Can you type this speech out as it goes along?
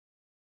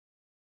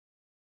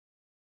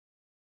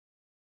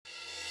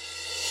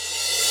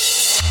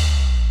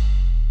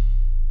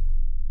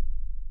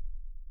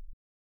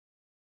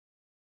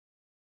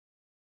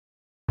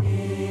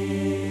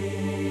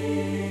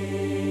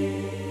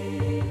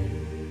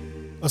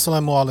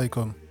Assalamu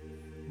alaikum.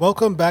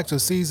 Welcome back to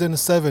Season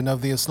 7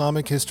 of the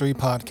Islamic History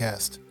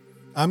Podcast.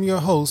 I'm your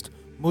host,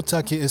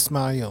 Mutaki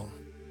Ismail.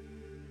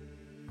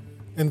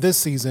 In this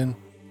season,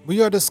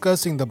 we are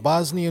discussing the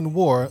Bosnian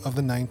War of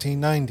the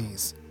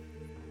 1990s.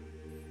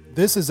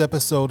 This is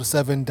episode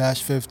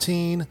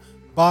 7-15,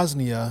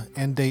 Bosnia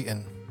and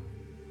Dayton.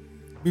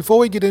 Before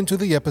we get into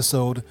the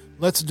episode,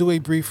 let's do a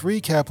brief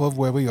recap of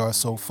where we are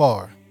so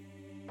far.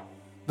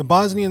 The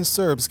Bosnian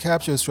Serbs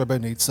capture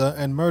Srebrenica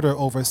and murder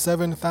over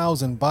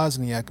 7,000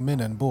 Bosniak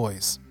men and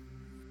boys.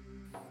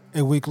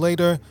 A week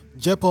later,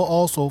 Zepe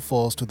also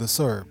falls to the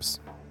Serbs.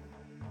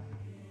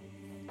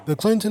 The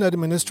Clinton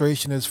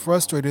administration is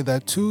frustrated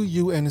that 2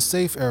 UN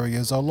safe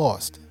areas are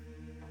lost.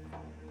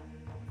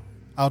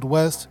 Out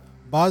west,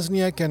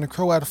 Bosniak and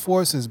Croat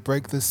forces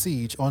break the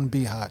siege on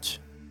Bihać.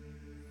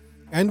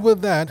 And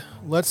with that,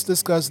 let's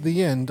discuss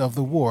the end of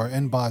the war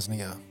in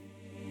Bosnia.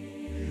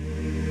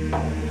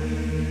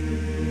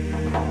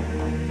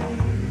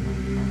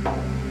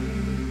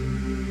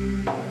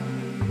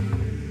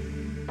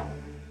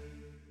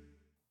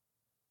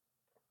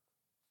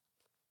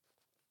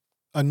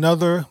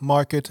 Another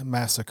market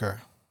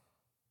massacre.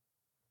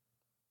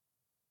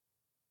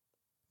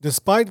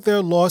 Despite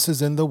their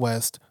losses in the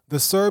west, the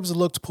Serbs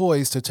looked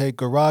poised to take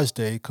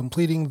Gorazde,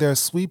 completing their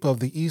sweep of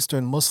the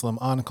eastern Muslim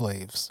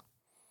enclaves.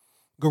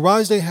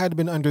 Gorazde had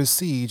been under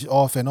siege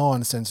off and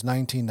on since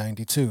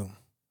 1992.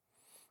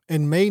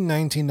 In May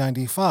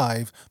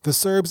 1995, the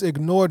Serbs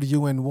ignored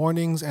UN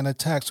warnings and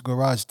attacked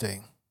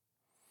Gorazde.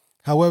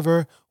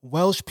 However,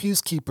 Welsh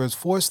peacekeepers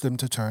forced them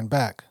to turn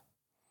back.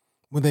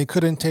 When they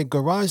couldn't take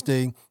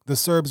Gorazde, the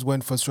Serbs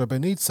went for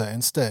Srebrenica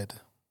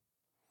instead.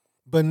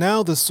 But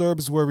now the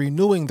Serbs were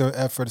renewing their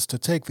efforts to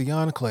take the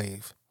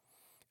enclave,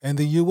 and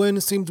the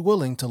UN seemed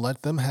willing to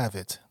let them have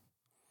it.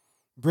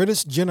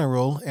 British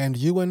General and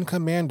UN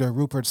Commander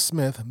Rupert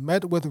Smith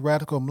met with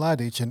Ratko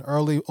Mladic in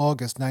early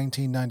August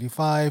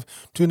 1995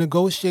 to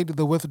negotiate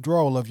the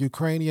withdrawal of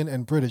Ukrainian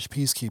and British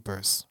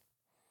peacekeepers.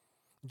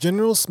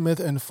 General Smith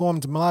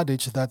informed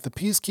Mladic that the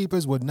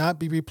peacekeepers would not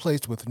be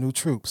replaced with new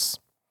troops.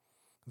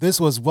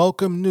 This was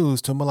welcome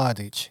news to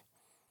Mladic.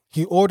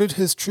 He ordered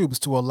his troops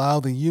to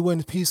allow the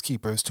UN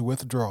peacekeepers to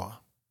withdraw.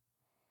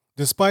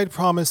 Despite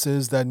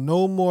promises that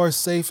no more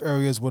safe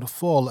areas would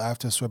fall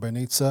after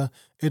Srebrenica,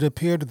 it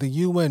appeared the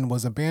UN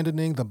was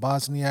abandoning the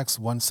Bosniaks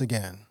once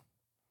again.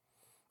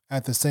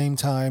 At the same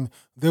time,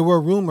 there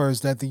were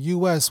rumors that the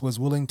US was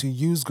willing to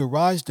use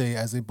Gorazde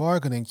as a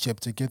bargaining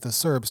chip to get the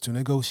Serbs to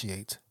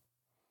negotiate.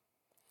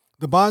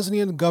 The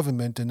Bosnian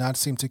government did not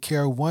seem to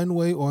care one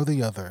way or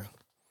the other.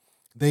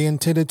 They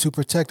intended to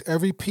protect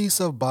every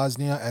piece of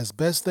Bosnia as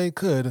best they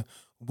could,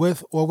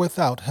 with or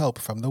without help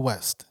from the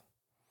West.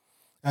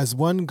 As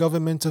one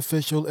government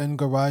official in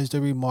Gorazde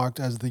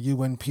remarked as the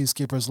UN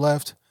peacekeepers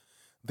left,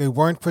 "They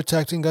weren't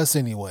protecting us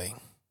anyway."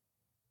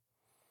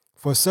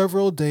 For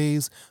several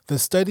days, the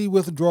steady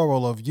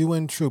withdrawal of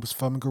UN troops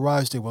from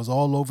Gorazde was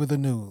all over the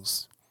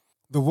news.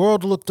 The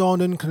world looked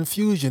on in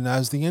confusion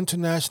as the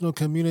international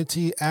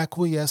community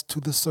acquiesced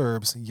to the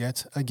Serbs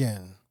yet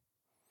again.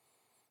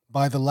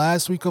 By the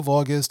last week of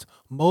August,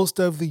 most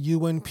of the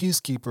UN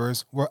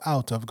peacekeepers were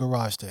out of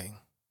Gorazde.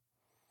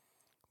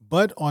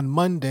 But on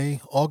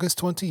Monday, August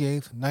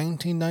 28,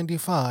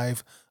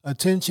 1995,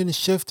 attention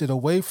shifted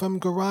away from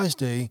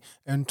Gorazde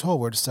and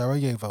toward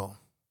Sarajevo.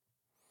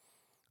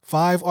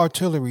 5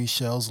 artillery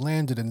shells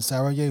landed in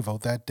Sarajevo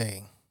that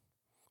day.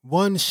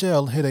 One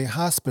shell hit a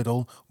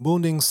hospital,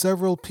 wounding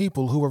several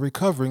people who were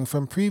recovering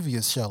from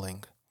previous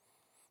shelling.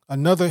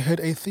 Another hit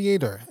a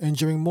theater,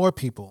 injuring more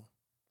people.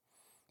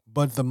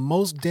 But the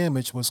most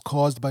damage was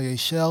caused by a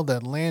shell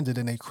that landed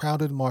in a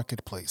crowded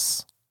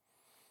marketplace.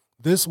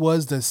 This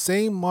was the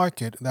same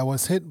market that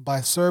was hit by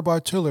Serb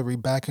artillery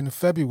back in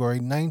February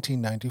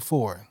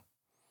 1994.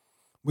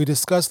 We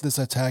discussed this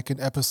attack in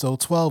episode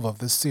 12 of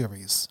this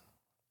series.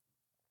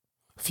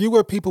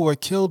 Fewer people were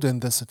killed in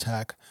this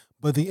attack,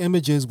 but the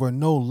images were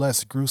no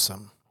less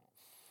gruesome.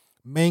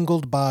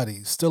 Mangled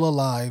bodies, still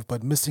alive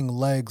but missing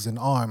legs and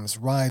arms,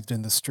 writhed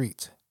in the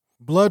street.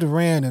 Blood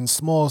ran in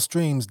small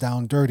streams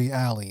down dirty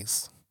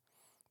alleys.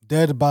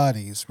 Dead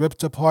bodies,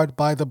 ripped apart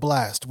by the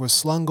blast, were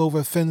slung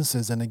over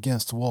fences and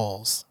against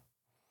walls.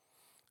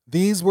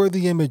 These were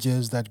the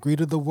images that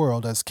greeted the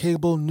world as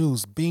cable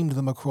news beamed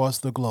them across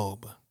the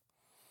globe.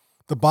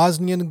 The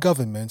Bosnian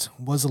government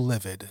was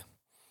livid.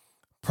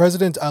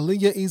 President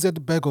Alija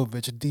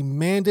Izetbegovic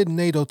demanded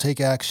NATO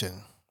take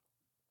action.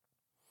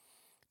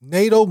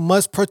 "NATO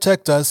must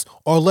protect us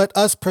or let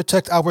us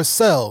protect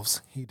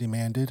ourselves," he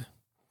demanded.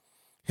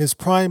 His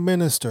prime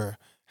minister,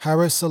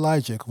 Haris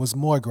Salajic, was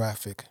more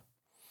graphic.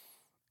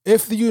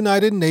 "If the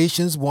United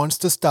Nations wants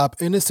to stop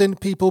innocent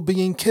people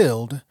being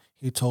killed,"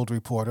 he told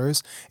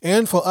reporters,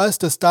 "and for us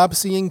to stop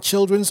seeing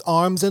children's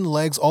arms and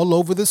legs all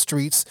over the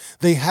streets,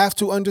 they have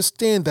to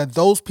understand that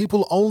those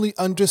people only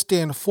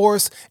understand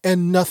force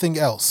and nothing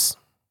else."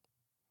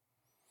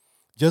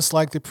 Just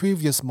like the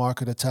previous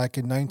market attack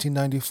in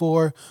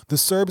 1994, the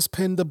Serbs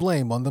pinned the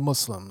blame on the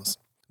Muslims.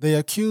 They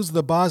accused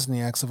the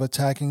Bosniaks of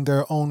attacking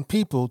their own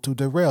people to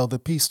derail the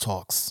peace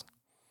talks.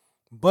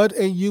 But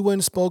a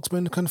UN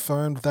spokesman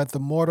confirmed that the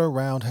mortar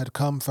round had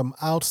come from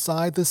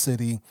outside the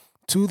city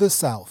to the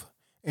south,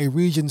 a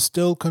region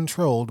still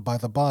controlled by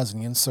the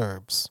Bosnian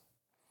Serbs.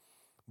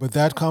 With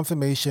that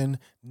confirmation,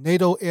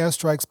 NATO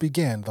airstrikes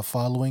began the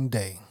following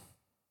day.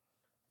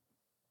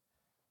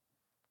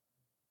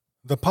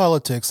 The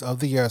politics of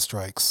the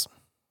airstrikes.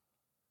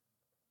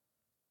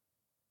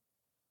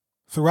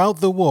 Throughout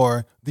the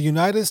war, the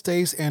United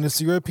States and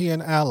its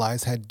European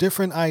allies had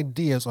different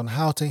ideas on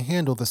how to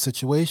handle the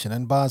situation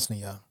in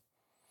Bosnia.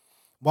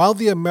 While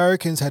the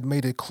Americans had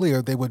made it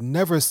clear they would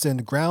never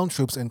send ground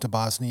troops into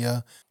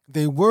Bosnia,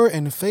 they were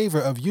in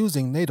favor of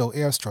using NATO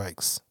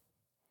airstrikes.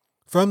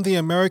 From the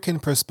American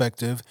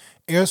perspective,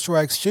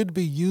 airstrikes should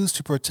be used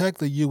to protect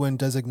the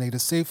UN-designated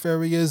safe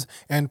areas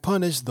and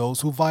punish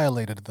those who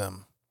violated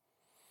them.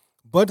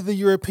 But the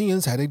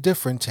Europeans had a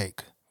different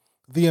take.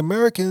 The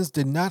Americans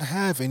did not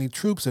have any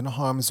troops in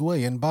harm's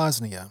way in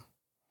Bosnia.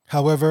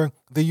 However,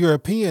 the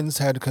Europeans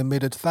had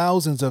committed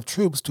thousands of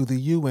troops to the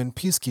UN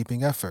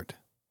peacekeeping effort.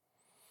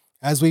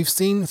 As we've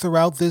seen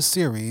throughout this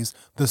series,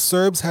 the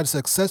Serbs had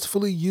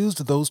successfully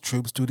used those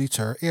troops to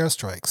deter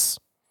airstrikes.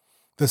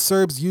 The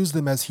Serbs used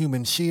them as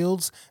human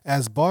shields,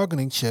 as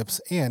bargaining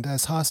chips, and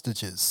as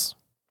hostages.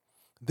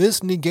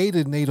 This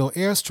negated NATO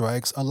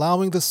airstrikes,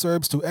 allowing the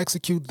Serbs to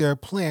execute their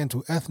plan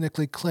to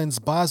ethnically cleanse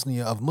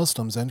Bosnia of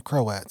Muslims and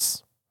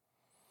Croats.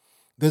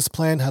 This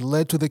plan had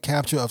led to the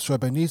capture of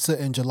Srebrenica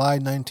in July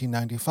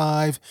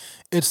 1995,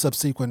 its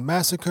subsequent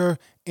massacre,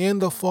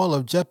 and the fall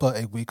of Zepe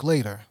a week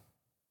later.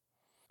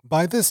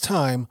 By this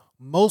time,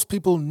 most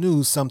people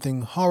knew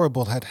something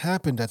horrible had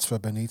happened at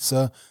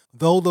Srebrenica,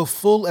 though the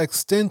full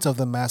extent of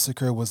the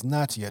massacre was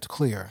not yet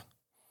clear.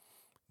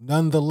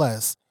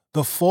 Nonetheless,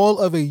 the fall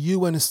of a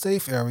UN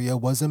safe area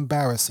was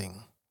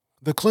embarrassing.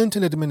 The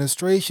Clinton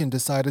administration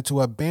decided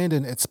to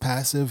abandon its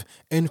passive,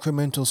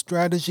 incremental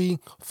strategy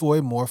for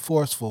a more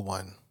forceful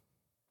one.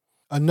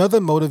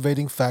 Another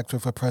motivating factor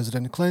for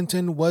President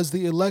Clinton was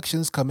the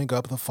elections coming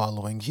up the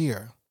following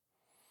year.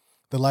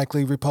 The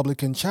likely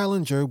Republican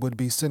challenger would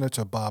be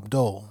Senator Bob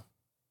Dole.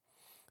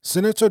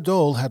 Senator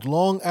Dole had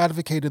long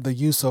advocated the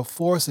use of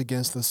force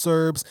against the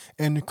Serbs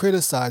and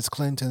criticized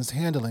Clinton's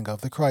handling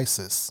of the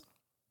crisis.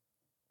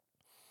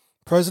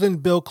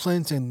 President Bill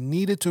Clinton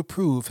needed to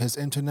prove his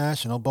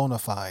international bona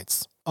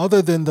fides.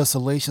 Other than the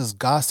salacious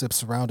gossip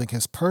surrounding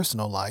his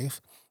personal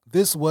life,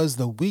 this was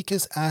the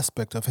weakest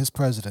aspect of his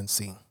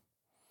presidency.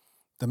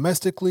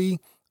 Domestically,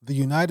 the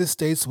United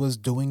States was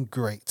doing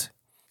great.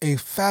 A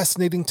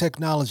fascinating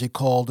technology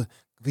called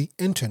the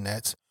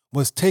Internet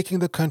was taking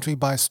the country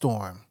by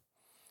storm.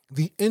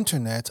 The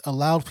Internet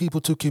allowed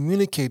people to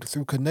communicate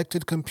through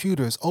connected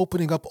computers,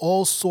 opening up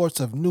all sorts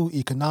of new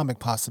economic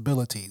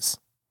possibilities.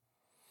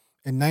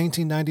 In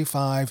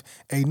 1995,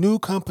 a new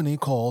company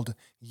called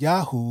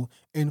Yahoo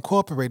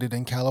incorporated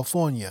in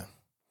California.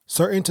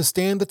 Certain to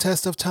stand the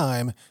test of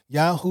time,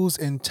 Yahoo's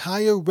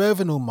entire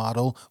revenue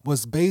model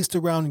was based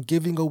around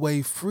giving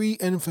away free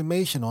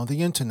information on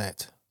the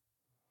Internet.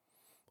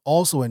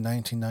 Also in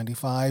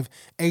 1995,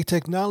 a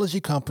technology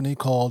company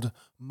called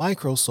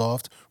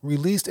Microsoft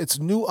released its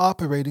new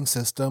operating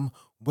system,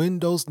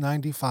 Windows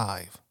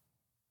 95.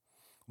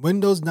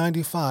 Windows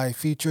 95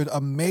 featured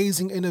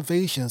amazing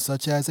innovations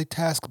such as a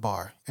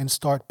taskbar and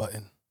start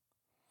button.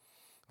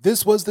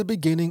 This was the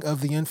beginning of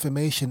the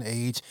information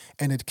age,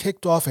 and it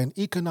kicked off an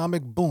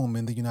economic boom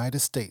in the United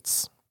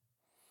States.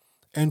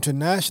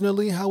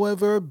 Internationally,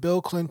 however,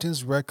 Bill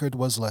Clinton's record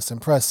was less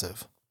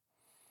impressive.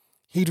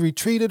 He'd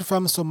retreated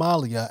from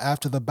Somalia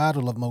after the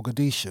Battle of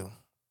Mogadishu.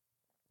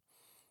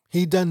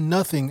 He'd done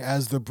nothing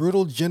as the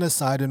brutal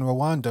genocide in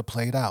Rwanda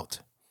played out.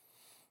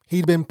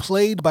 He'd been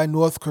played by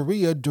North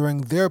Korea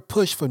during their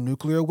push for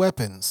nuclear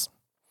weapons.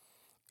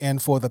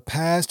 And for the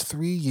past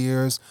 3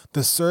 years,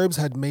 the Serbs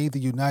had made the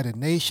United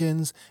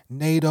Nations,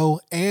 NATO,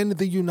 and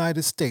the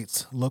United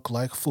States look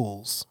like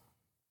fools.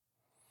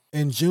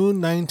 In June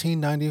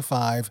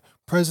 1995,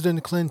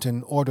 President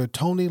Clinton ordered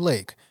Tony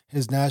Lake,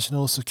 his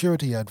national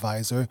security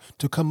advisor,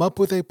 to come up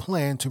with a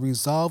plan to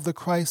resolve the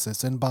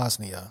crisis in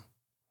Bosnia.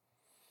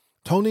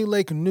 Tony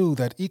Lake knew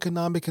that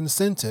economic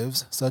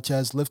incentives, such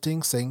as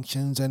lifting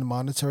sanctions and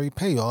monetary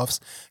payoffs,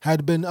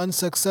 had been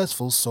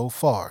unsuccessful so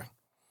far.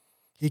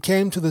 He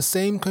came to the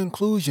same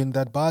conclusion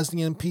that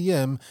Bosnian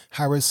PM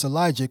Haris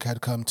Selajic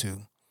had come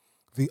to.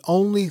 The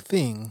only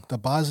thing the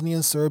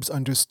Bosnian Serbs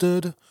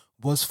understood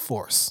was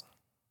force.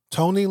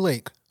 Tony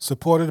Lake,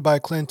 supported by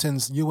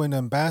Clinton's UN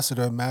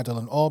ambassador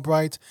Madeleine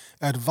Albright,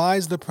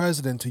 advised the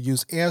president to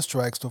use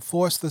airstrikes to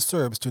force the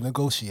Serbs to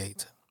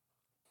negotiate.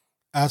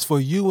 As for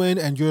UN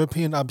and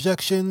European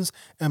objections,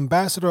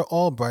 Ambassador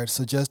Albright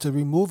suggested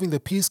removing the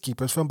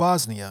peacekeepers from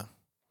Bosnia.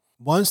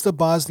 Once the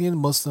Bosnian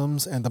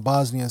Muslims and the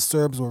Bosnian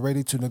Serbs were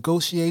ready to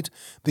negotiate,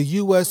 the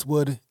U.S.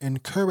 would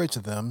encourage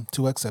them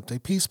to accept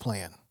a peace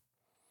plan.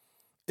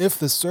 If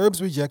the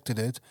Serbs rejected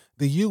it,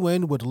 the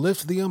UN would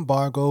lift the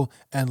embargo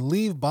and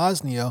leave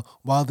Bosnia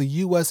while the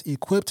U.S.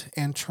 equipped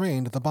and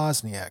trained the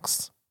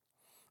Bosniaks.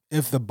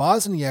 If the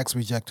Bosniaks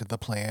rejected the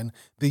plan,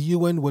 the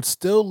UN would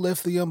still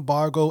lift the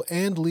embargo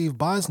and leave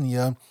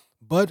Bosnia,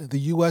 but the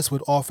U.S.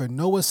 would offer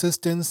no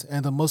assistance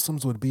and the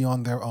Muslims would be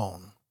on their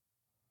own.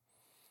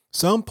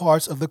 Some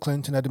parts of the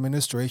Clinton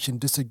administration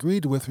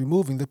disagreed with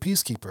removing the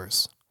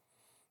peacekeepers.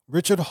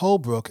 Richard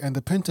Holbrooke and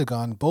the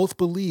Pentagon both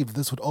believed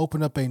this would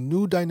open up a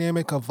new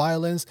dynamic of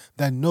violence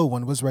that no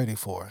one was ready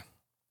for.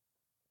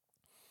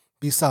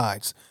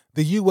 Besides,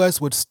 the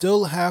U.S. would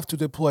still have to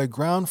deploy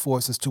ground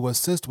forces to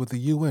assist with the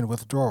UN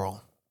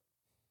withdrawal.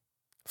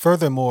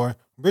 Furthermore,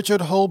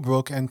 Richard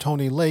Holbrooke and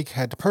Tony Lake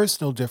had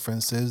personal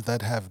differences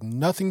that have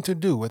nothing to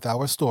do with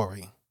our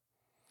story.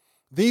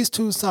 These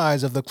two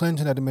sides of the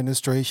Clinton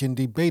administration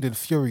debated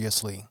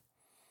furiously.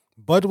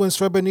 But when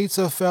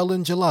Srebrenica fell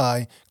in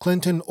July,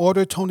 Clinton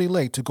ordered Tony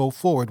Lake to go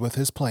forward with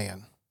his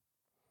plan.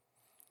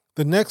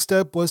 The next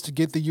step was to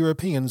get the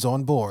Europeans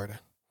on board.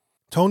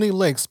 Tony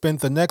Lake spent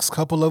the next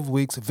couple of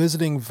weeks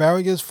visiting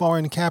various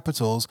foreign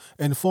capitals,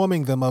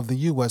 informing them of the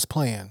U.S.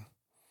 plan.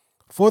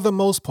 For the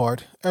most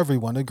part,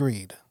 everyone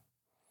agreed.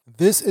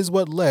 This is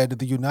what led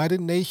the United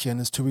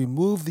Nations to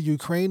remove the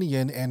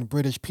Ukrainian and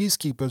British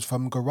peacekeepers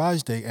from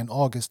Garage Day in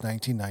August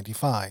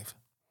 1995.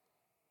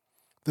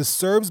 The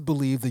Serbs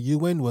believed the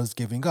UN was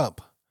giving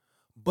up,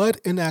 but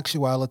in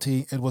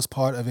actuality it was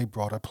part of a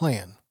broader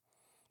plan.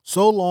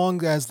 So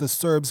long as the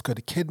Serbs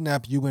could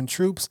kidnap UN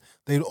troops,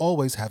 they'd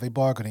always have a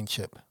bargaining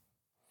chip.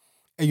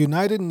 A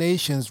United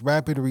Nations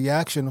Rapid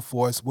Reaction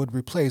Force would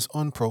replace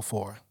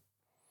UNPROFOR.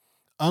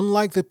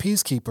 Unlike the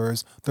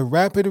peacekeepers, the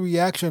Rapid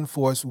Reaction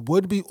Force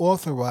would be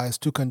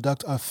authorized to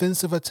conduct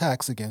offensive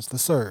attacks against the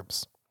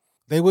Serbs.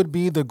 They would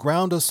be the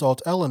ground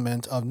assault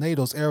element of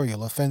NATO's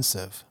aerial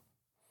offensive.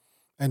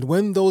 And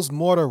when those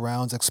mortar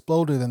rounds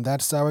exploded in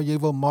that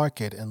Sarajevo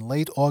market in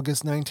late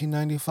August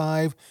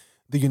 1995,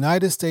 the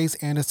United States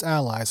and its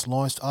allies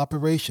launched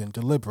Operation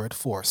Deliberate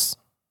Force.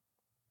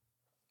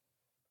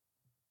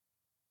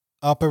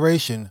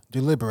 Operation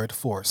Deliberate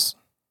Force.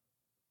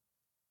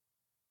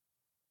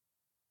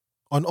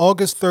 On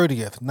August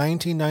 30th,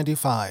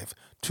 1995,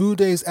 2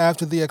 days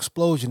after the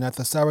explosion at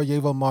the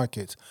Sarajevo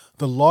market,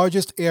 the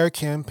largest air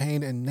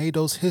campaign in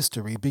NATO's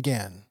history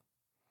began.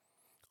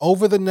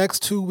 Over the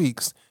next 2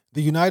 weeks,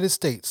 the United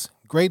States,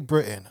 Great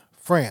Britain,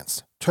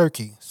 France,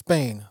 Turkey,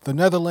 Spain, the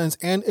Netherlands,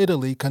 and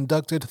Italy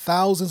conducted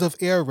thousands of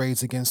air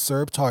raids against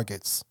Serb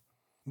targets.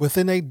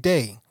 Within a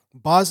day,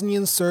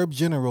 Bosnian Serb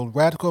General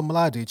Ratko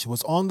Mladic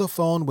was on the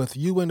phone with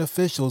UN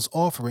officials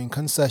offering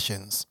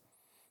concessions.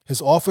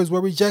 His offers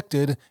were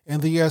rejected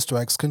and the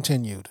airstrikes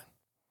continued.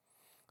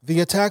 The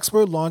attacks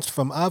were launched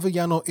from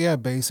Aviano Air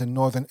Base in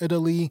northern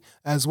Italy,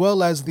 as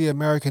well as the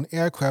American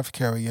aircraft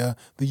carrier,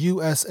 the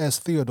USS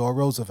Theodore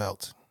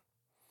Roosevelt.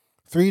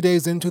 3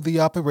 days into the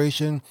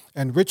operation,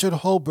 and Richard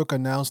Holbrooke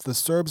announced the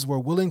Serbs were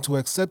willing to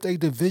accept a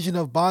division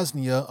of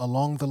Bosnia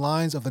along the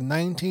lines of the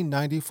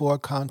 1994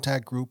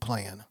 Contact Group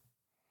Plan.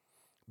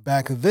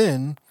 Back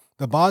then,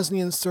 the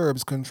Bosnian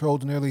Serbs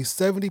controlled nearly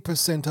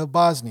 70% of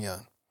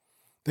Bosnia.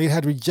 They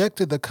had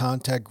rejected the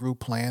Contact Group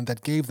Plan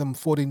that gave them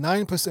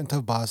 49%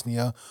 of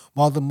Bosnia,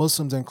 while the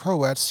Muslims and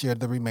Croats shared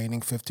the remaining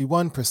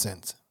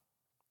 51%.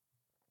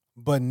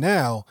 But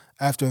now,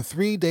 after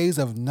 3 days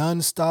of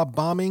non-stop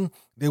bombing,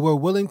 they were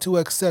willing to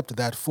accept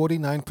that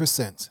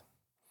 49%.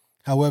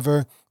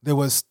 However, there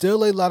was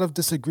still a lot of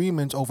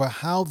disagreement over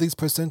how these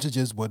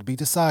percentages would be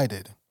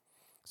decided,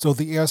 so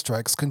the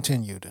airstrikes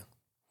continued.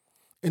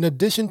 In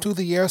addition to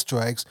the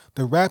airstrikes,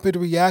 the Rapid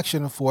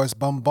Reaction Force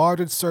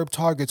bombarded Serb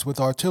targets with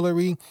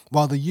artillery,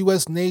 while the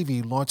U.S.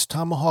 Navy launched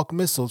Tomahawk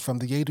missiles from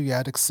the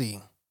Adriatic Sea.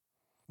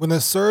 When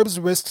the Serbs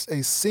risked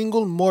a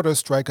single mortar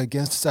strike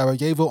against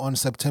Sarajevo on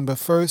September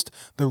 1st,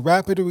 the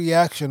Rapid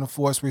Reaction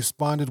Force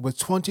responded with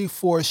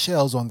 24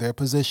 shells on their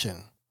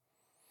position.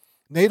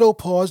 NATO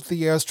paused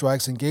the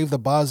airstrikes and gave the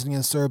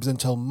Bosnian Serbs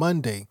until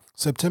Monday,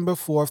 September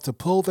 4th, to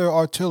pull their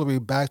artillery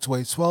back to a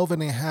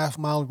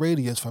 12.5-mile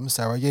radius from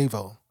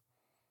Sarajevo.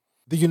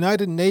 The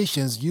United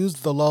Nations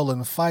used the lull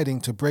in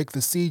fighting to break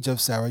the siege of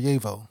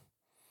Sarajevo.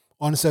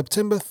 On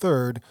September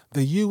 3rd,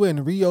 the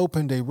UN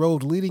reopened a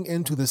road leading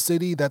into the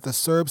city that the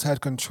Serbs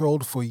had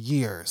controlled for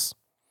years.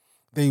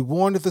 They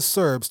warned the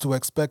Serbs to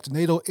expect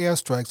NATO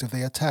airstrikes if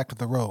they attacked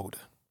the road.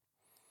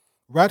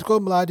 Ratko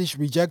Mladic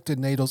rejected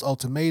NATO's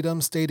ultimatum,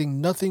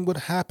 stating nothing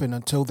would happen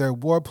until their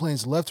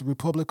warplanes left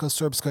Republika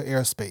Srpska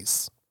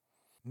airspace.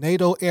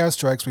 NATO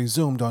airstrikes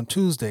resumed on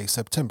Tuesday,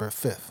 September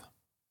 5th.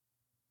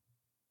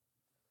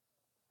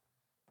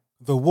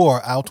 The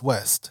war out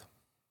west.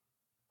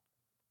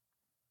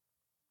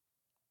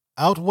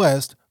 Out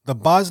west, the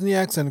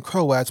Bosniaks and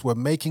Croats were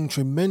making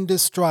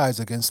tremendous strides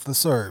against the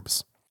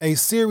Serbs. A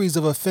series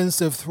of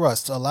offensive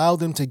thrusts allowed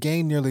them to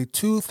gain nearly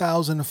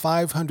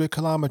 2,500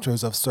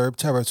 kilometers of Serb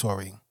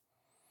territory.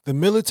 The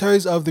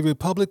militaries of the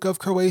Republic of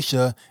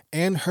Croatia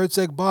and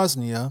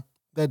Herzegovina,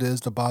 that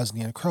is, the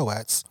Bosnian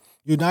Croats,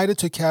 united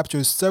to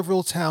capture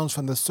several towns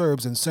from the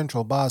Serbs in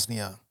central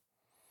Bosnia.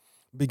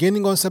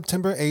 Beginning on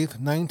September 8,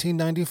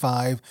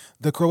 1995,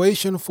 the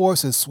Croatian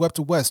forces swept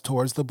west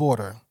towards the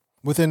border.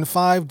 Within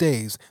 5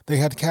 days, they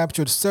had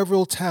captured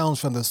several towns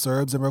from the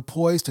Serbs and were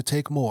poised to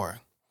take more.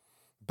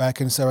 Back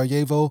in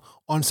Sarajevo,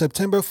 on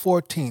September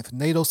 14th,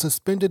 NATO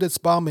suspended its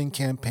bombing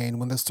campaign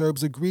when the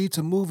Serbs agreed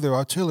to move their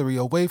artillery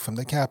away from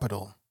the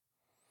capital.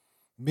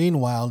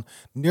 Meanwhile,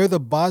 near the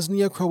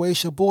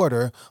Bosnia-Croatia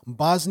border,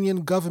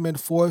 Bosnian government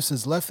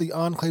forces left the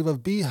enclave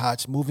of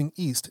Bihać, moving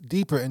east,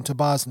 deeper into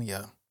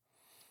Bosnia.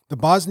 The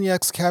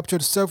Bosniaks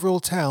captured several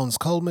towns,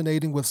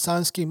 culminating with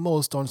Sanski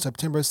Most on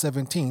September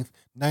 17,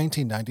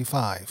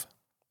 1995.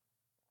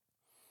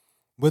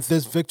 With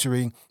this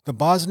victory, the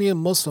Bosnian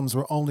Muslims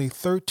were only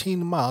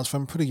 13 miles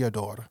from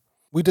Prijedor.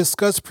 We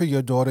discussed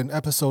Prijedor in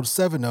episode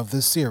 7 of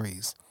this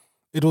series.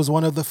 It was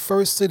one of the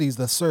first cities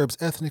the Serbs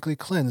ethnically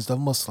cleansed of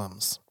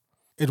Muslims.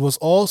 It was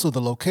also the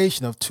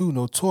location of 2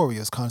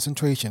 notorious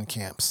concentration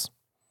camps.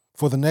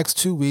 For the next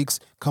 2 weeks,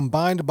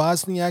 combined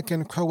Bosniak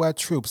and Croat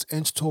troops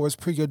inched towards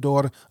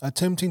Prijedor,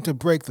 attempting to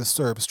break the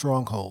Serb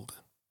stronghold.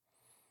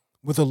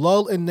 With a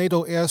lull in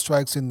NATO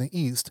airstrikes in the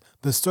east,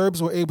 the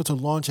Serbs were able to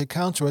launch a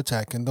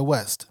counterattack in the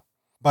west.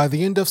 By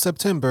the end of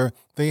September,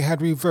 they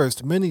had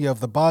reversed many of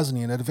the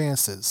Bosnian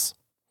advances.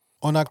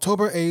 On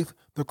October 8th,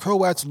 the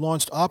Croats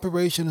launched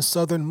Operation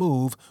Southern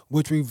Move,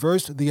 which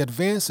reversed the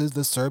advances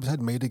the Serbs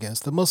had made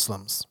against the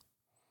Muslims.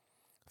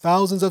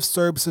 Thousands of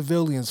Serb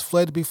civilians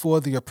fled before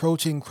the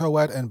approaching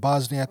Croat and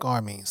Bosniak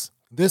armies.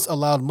 This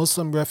allowed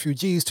Muslim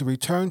refugees to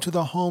return to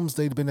the homes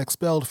they'd been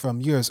expelled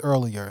from years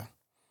earlier.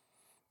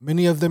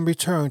 Many of them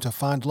returned to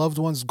find loved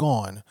ones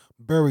gone,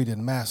 buried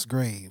in mass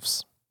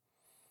graves.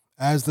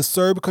 As the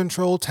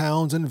Serb-controlled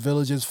towns and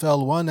villages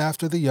fell one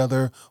after the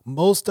other,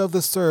 most of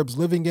the Serbs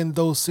living in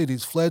those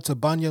cities fled to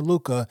Banja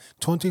Luka,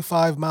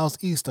 25 miles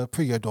east of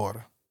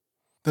Prijedor.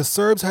 The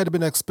Serbs had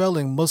been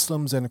expelling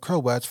Muslims and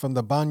Croats from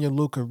the Banja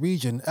Luka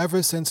region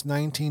ever since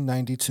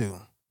 1992.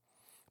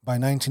 By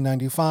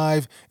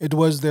 1995, it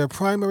was their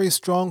primary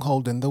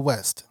stronghold in the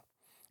west.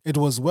 It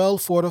was well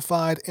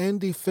fortified and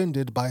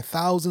defended by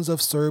thousands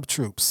of Serb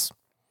troops.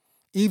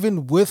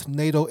 Even with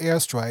NATO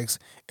airstrikes,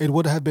 it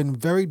would have been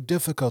very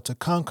difficult to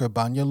conquer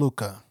Banja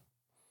Luka.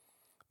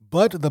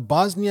 But the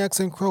Bosniaks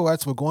and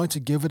Croats were going to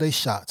give it a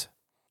shot.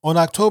 On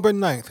October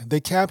 9th, they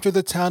captured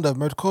the town of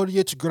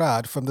Mrkonjić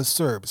Grad from the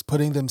Serbs,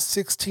 putting them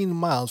 16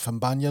 miles from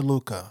Banja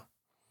Luka.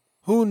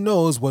 Who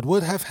knows what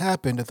would have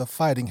happened if the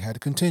fighting had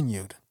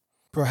continued?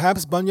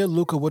 Perhaps Banja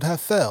Luka would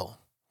have fell.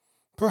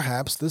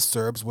 Perhaps the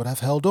Serbs would have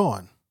held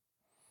on.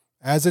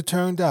 As it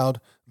turned out,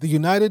 the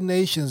United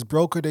Nations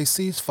brokered a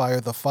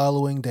ceasefire the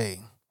following day.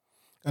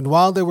 And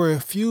while there were a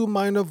few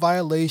minor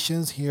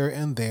violations here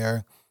and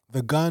there,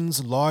 the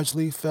guns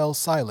largely fell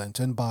silent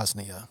in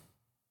Bosnia.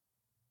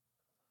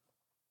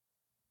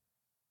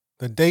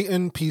 The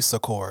Dayton Peace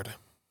Accord.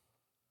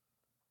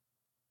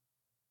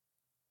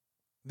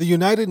 The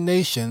United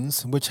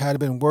Nations, which had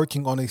been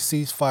working on a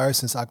ceasefire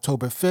since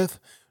October 5th,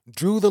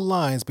 drew the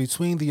lines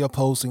between the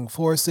opposing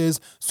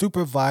forces,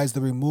 supervised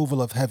the removal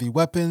of heavy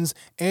weapons,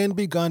 and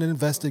begun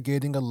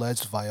investigating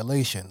alleged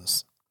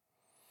violations.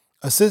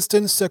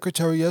 Assistant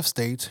Secretary of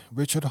State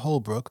Richard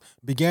Holbrooke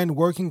began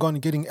working on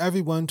getting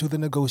everyone to the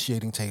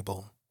negotiating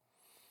table.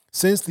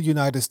 Since the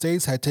United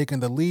States had taken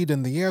the lead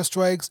in the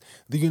airstrikes,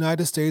 the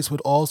United States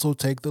would also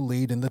take the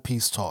lead in the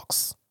peace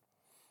talks.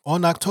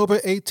 On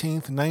October 18,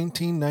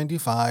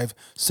 1995,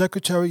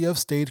 Secretary of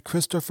State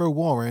Christopher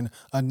Warren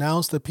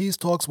announced the peace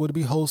talks would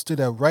be hosted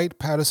at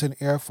Wright-Patterson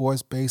Air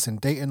Force Base in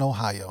Dayton,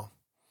 Ohio.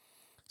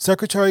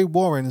 Secretary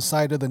Warren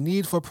cited the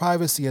need for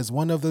privacy as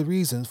one of the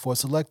reasons for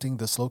selecting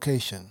this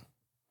location.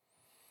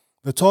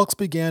 The talks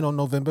began on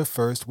November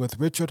 1st with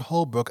Richard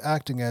Holbrooke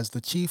acting as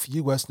the chief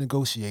U.S.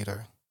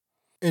 negotiator.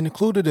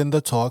 Included in the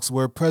talks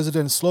were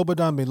President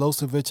Slobodan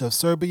Milosevic of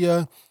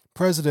Serbia,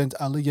 President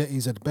Alija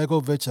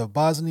Izetbegovic of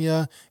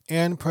Bosnia,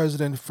 and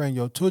President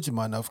Franjo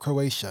Tudjman of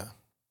Croatia.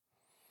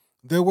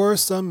 There were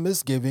some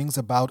misgivings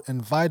about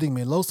inviting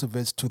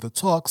Milosevic to the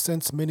talks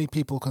since many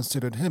people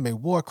considered him a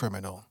war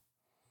criminal.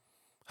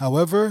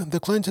 However, the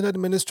Clinton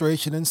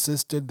administration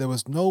insisted there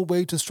was no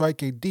way to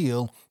strike a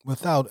deal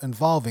without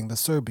involving the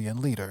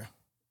Serbian leader.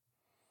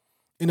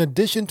 In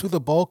addition to the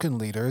Balkan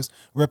leaders,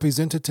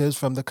 representatives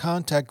from the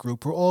contact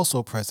group were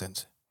also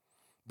present.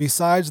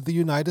 Besides the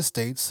United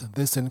States,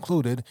 this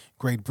included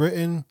Great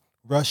Britain,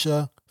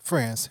 Russia,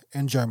 France,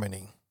 and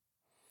Germany.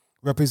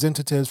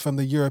 Representatives from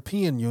the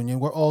European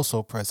Union were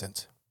also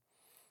present.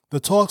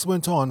 The talks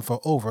went on for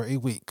over a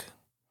week.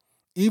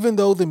 Even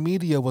though the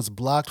media was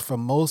blocked from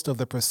most of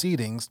the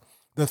proceedings,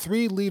 the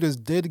 3 leaders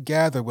did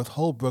gather with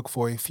Holbrooke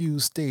for a few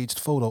staged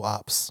photo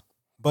ops.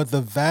 But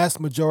the vast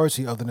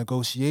majority of the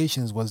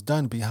negotiations was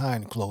done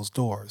behind closed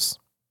doors.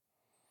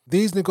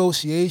 These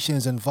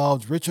negotiations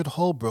involved Richard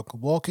Holbrooke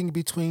walking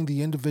between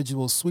the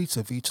individual suites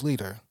of each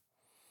leader.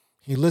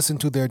 He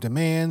listened to their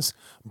demands,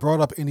 brought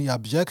up any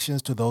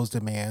objections to those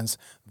demands,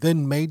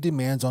 then made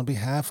demands on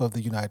behalf of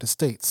the United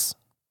States.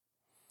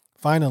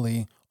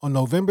 Finally, on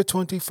November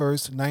 21,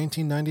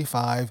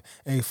 1995,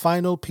 a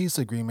final peace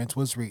agreement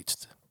was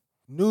reached.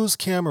 News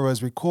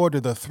cameras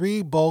recorded the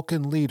 3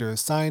 Balkan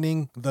leaders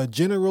signing the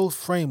General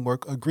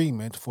Framework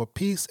Agreement for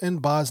Peace in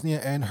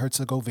Bosnia and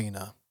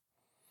Herzegovina.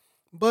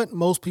 But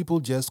most people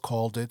just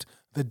called it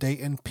the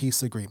Dayton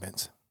Peace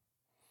Agreement.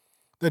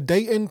 The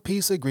Dayton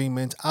Peace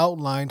Agreement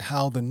outlined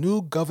how the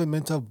new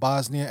government of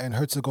Bosnia and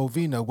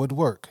Herzegovina would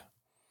work.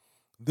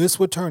 This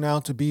would turn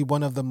out to be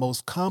one of the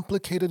most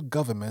complicated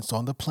governments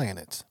on the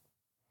planet.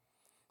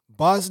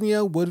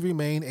 Bosnia would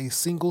remain a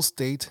single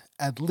state,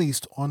 at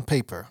least on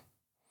paper.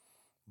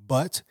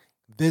 But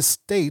this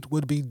state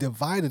would be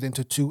divided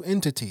into two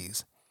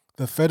entities,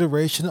 the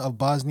Federation of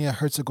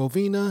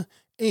Bosnia-Herzegovina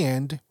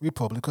and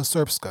Republika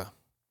Srpska.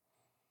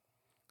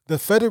 The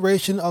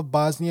Federation of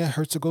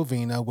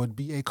Bosnia-Herzegovina would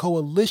be a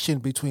coalition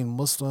between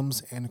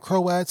Muslims and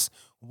Croats,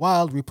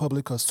 while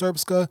Republika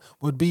Srpska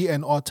would be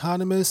an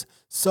autonomous,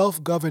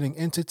 self-governing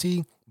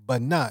entity,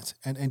 but not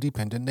an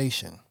independent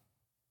nation.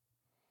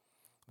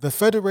 The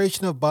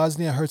Federation of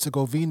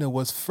Bosnia-Herzegovina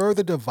was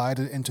further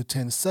divided into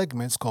 10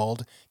 segments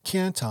called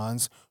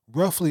cantons,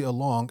 roughly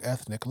along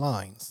ethnic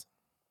lines.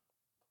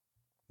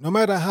 No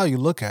matter how you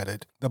look at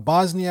it, the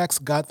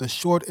Bosniaks got the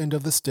short end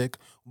of the stick,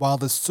 while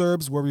the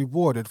Serbs were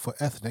rewarded for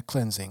ethnic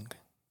cleansing.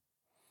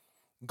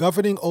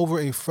 Governing over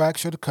a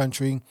fractured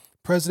country,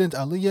 President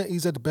Alija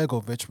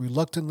Izetbegović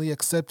reluctantly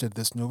accepted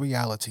this new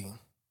reality.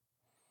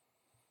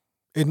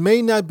 "It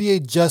may not be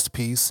a just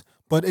peace,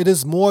 but it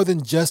is more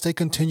than just a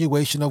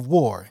continuation of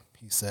war,"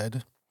 he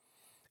said.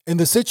 "In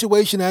the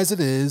situation as it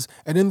is,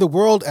 and in the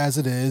world as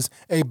it is,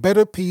 a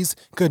better peace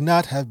could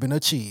not have been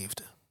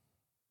achieved."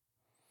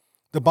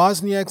 The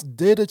Bosniaks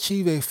did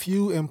achieve a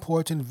few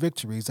important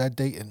victories at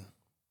Dayton.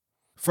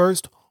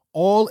 First,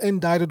 all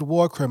indicted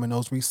war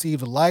criminals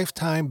received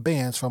lifetime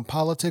bans from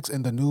politics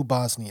in the new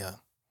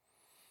Bosnia.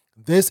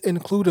 This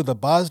included the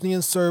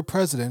Bosnian Serb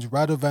president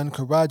Radovan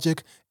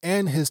Karadzic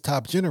and his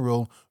top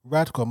general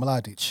Ratko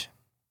Mladic.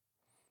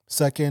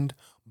 Second,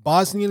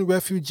 Bosnian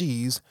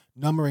refugees,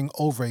 numbering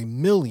over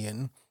 1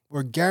 million,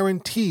 were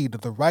guaranteed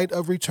the right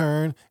of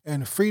return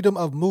and freedom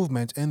of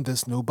movement in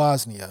this new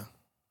Bosnia.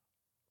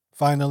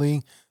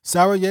 Finally,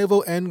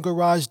 Sarajevo and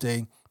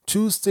Gorazde,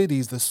 two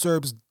cities the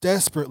Serbs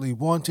desperately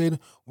wanted,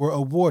 were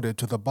awarded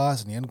to the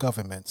Bosnian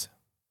government.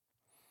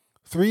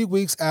 3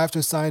 weeks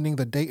after signing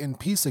the Dayton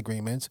Peace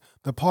Agreement,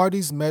 the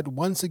parties met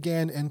once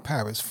again in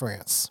Paris,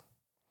 France.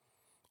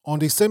 On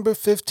December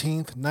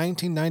 15,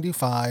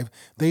 1995,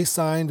 they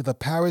signed the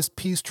Paris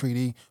Peace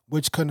Treaty,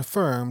 which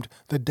confirmed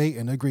the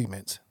Dayton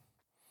Agreement.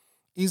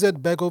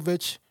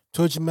 Izetbegović,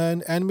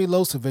 Tudjman, and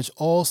Milosevic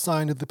all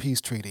signed the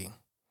peace treaty.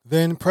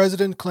 Then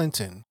President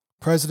Clinton,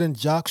 President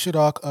Jacques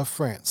Chirac of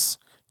France,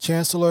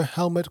 Chancellor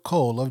Helmut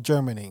Kohl of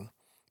Germany,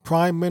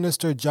 Prime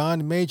Minister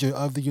John Major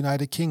of the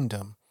United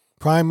Kingdom,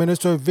 Prime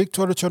Minister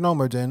Viktor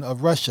Chernomyrdin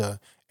of Russia,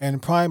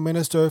 and Prime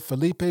Minister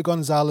Felipe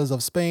González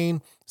of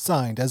Spain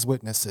signed as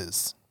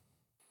witnesses.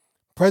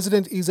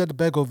 President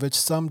Izetbegović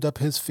summed up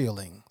his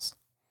feelings.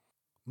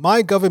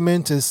 "My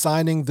government is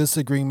signing this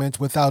agreement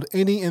without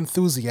any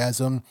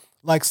enthusiasm,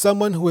 like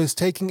someone who is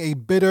taking a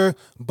bitter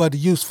but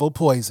useful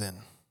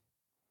poison."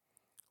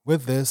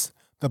 With this,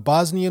 the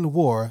Bosnian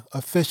War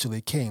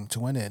officially came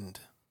to an end.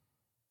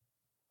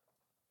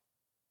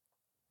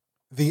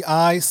 The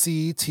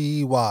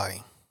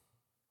ICTY.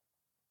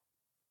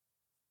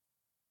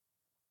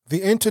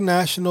 The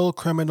International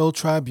Criminal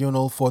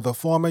Tribunal for the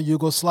Former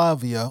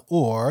Yugoslavia,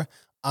 or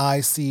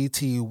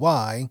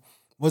ICTY,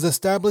 was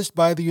established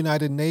by the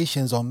United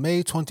Nations on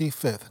May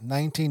 25,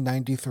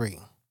 1993.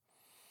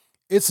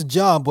 Its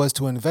job was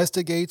to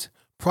investigate,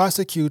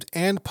 prosecute,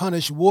 and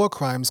punish war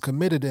crimes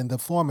committed in the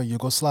former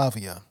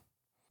Yugoslavia.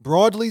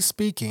 Broadly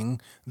speaking,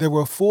 there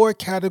were 4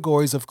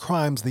 categories of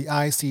crimes the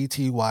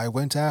ICTY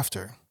went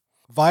after: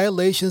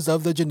 violations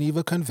of the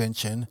Geneva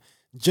Convention,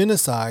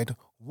 genocide,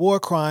 war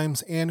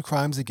crimes, and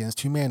crimes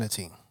against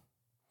humanity.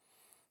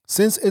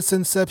 Since its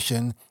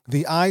inception,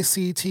 the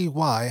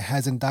ICTY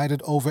has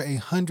indicted over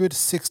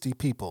 160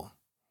 people.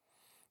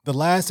 The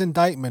last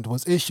indictment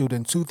was issued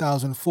in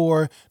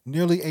 2004,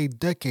 nearly a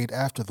decade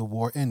after the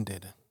war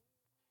ended.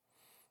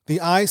 The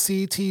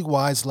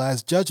ICTY's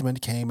last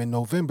judgment came in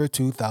November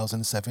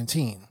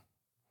 2017.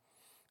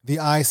 The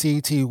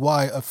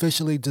ICTY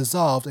officially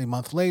dissolved a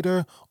month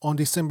later on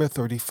December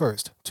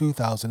 31,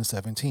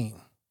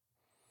 2017.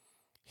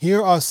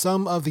 Here are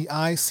some of the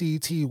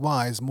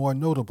ICTY's more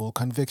notable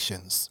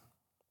convictions.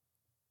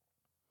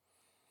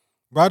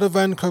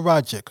 Radovan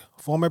Karadzic,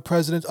 former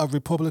president of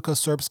Republika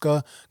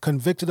Srpska,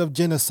 convicted of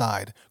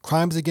genocide,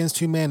 crimes against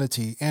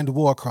humanity, and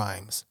war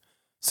crimes,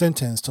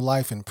 sentenced to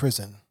life in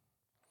prison.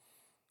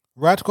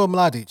 Ratko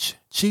Mladic,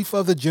 chief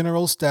of the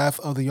General Staff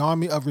of the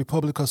Army of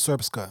Republika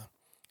Srpska,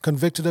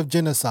 convicted of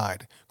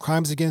genocide,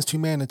 crimes against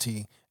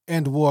humanity,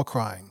 and war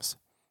crimes,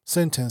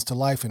 sentenced to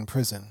life in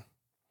prison.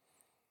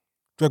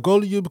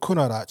 Dragoljub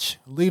Kunarac,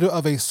 leader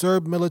of a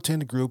Serb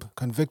militant group,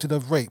 convicted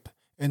of rape,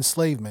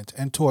 enslavement,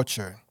 and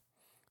torture,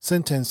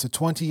 sentenced to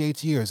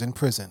 28 years in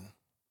prison.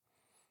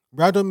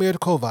 Radomir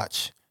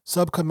Kovac,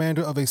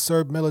 sub-commander of a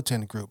Serb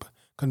militant group,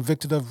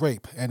 convicted of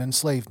rape and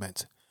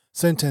enslavement,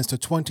 sentenced to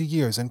 20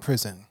 years in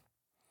prison.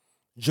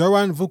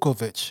 Joran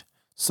Vukovic,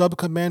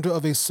 sub-commander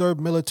of a Serb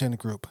militant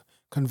group,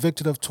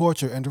 convicted of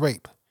torture and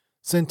rape,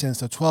 sentenced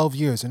to 12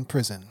 years in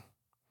prison.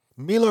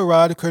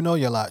 Milorad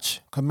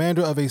Krnojelac,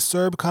 commander of a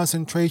Serb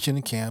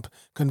concentration camp,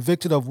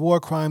 convicted of war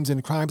crimes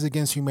and crimes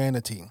against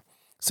humanity,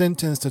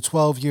 sentenced to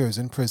 12 years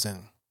in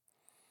prison.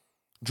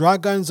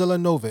 Dragan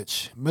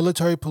Zelenovic,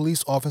 military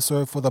police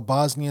officer for the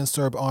Bosnian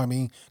Serb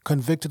army,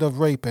 convicted of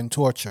rape and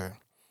torture,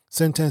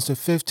 sentenced to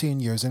 15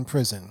 years in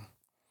prison.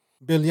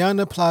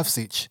 Biljana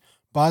Plavsic,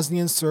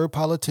 Bosnian Serb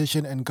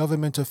politician and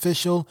government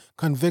official,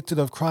 convicted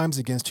of crimes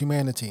against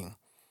humanity,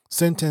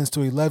 sentenced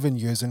to 11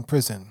 years in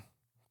prison.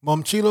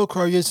 Momcilo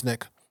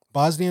Krajisnik,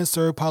 Bosnian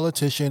Serb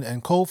politician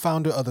and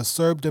co-founder of the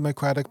Serb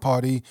Democratic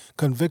Party,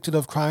 convicted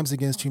of crimes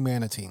against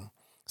humanity,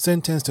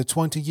 sentenced to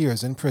 20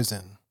 years in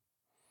prison.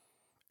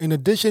 In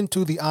addition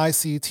to the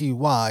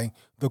ICTY,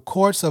 the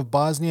courts of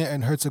Bosnia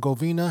and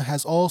Herzegovina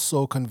has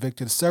also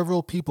convicted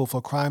several people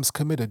for crimes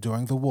committed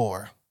during the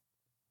war.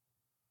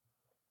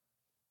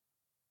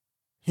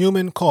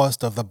 Human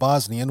cost of the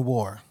Bosnian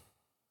War.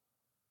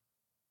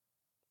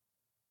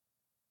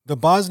 The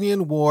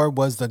Bosnian War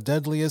was the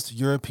deadliest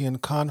European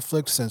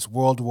conflict since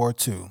World War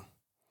II.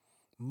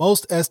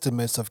 Most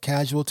estimates of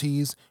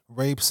casualties,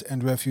 rapes,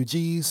 and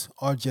refugees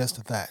are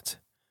just that,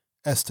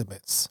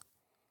 estimates.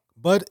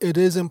 But it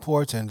is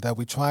important that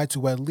we try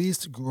to at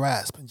least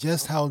grasp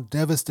just how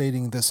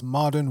devastating this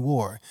modern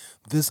war,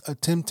 this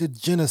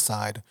attempted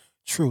genocide,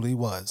 truly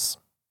was.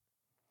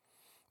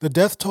 The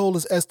death toll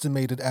is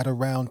estimated at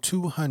around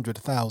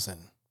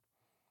 200,000.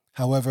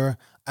 However,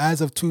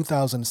 as of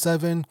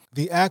 2007,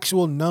 the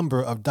actual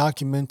number of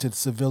documented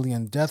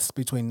civilian deaths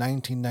between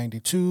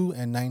 1992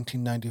 and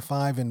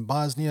 1995 in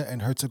Bosnia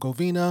and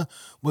Herzegovina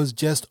was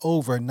just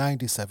over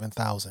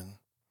 97,000.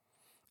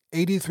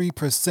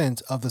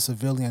 83% of the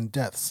civilian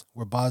deaths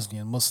were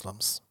Bosnian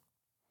Muslims.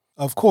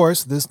 Of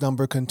course, this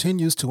number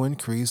continues to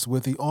increase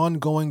with the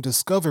ongoing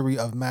discovery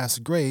of mass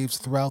graves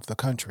throughout the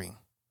country.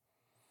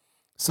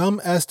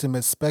 Some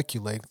estimates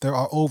speculate there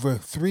are over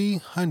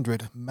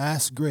 300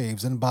 mass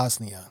graves in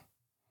Bosnia.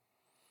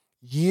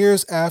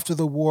 Years after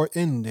the war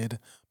ended,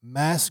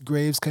 mass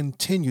graves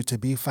continue to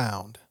be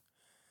found.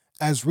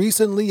 As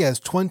recently as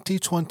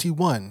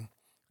 2021,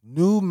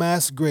 new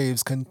mass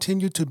graves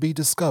continue to be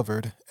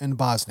discovered in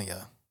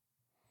Bosnia.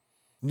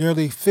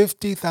 Nearly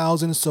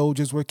 50,000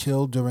 soldiers were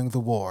killed during the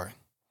war.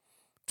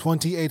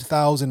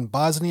 28,000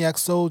 Bosniak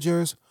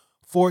soldiers,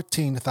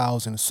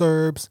 14,000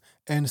 Serbs,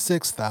 and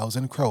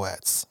 6,000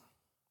 Croats.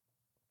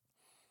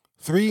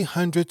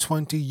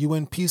 320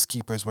 UN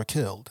peacekeepers were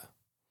killed.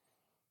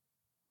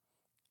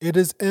 It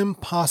is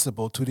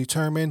impossible to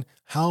determine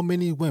how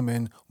many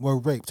women were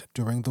raped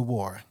during the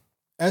war.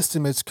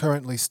 Estimates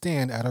currently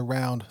stand at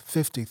around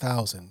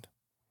 50,000.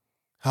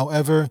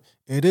 However,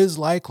 it is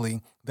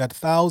likely that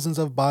thousands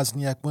of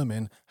Bosniak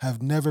women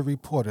have never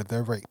reported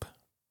their rape.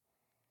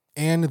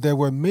 And there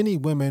were many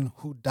women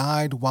who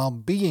died while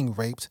being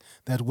raped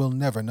that we'll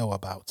never know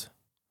about.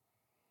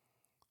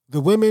 The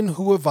women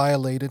who were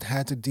violated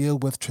had to deal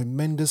with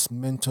tremendous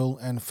mental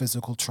and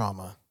physical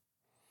trauma.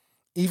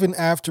 Even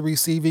after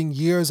receiving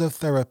years of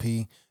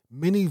therapy,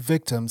 many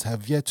victims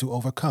have yet to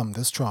overcome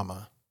this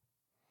trauma.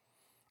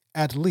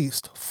 At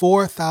least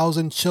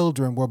 4,000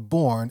 children were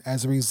born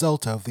as a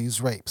result of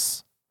these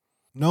rapes.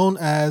 Known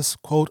as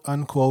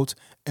quote-unquote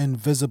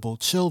invisible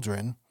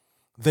children,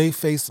 they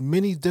face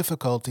many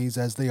difficulties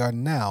as they are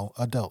now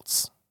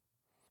adults.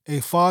 A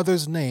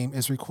father's name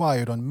is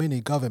required on many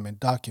government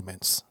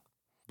documents.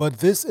 But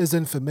this is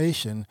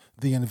information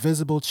the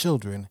invisible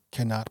children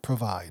cannot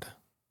provide.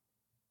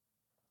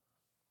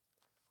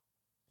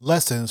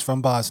 Lessons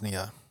from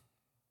Bosnia.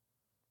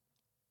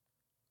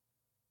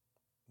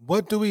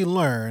 What do we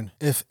learn,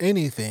 if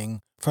anything,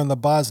 from the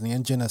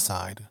Bosnian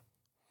genocide?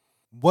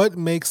 What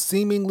makes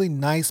seemingly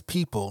nice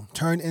people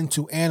turn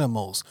into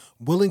animals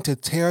willing to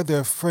tear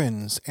their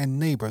friends and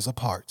neighbors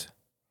apart?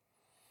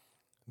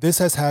 This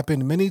has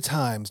happened many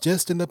times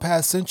just in the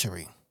past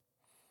century.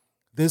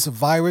 This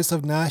virus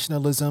of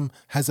nationalism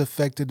has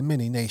affected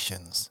many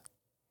nations.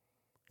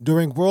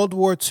 During World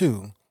War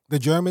II, the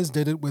Germans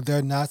did it with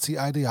their Nazi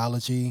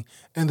ideology,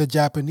 and the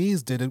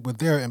Japanese did it with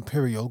their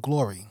imperial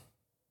glory.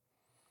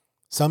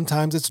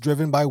 Sometimes it's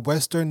driven by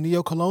Western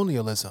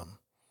neocolonialism,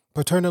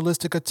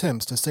 paternalistic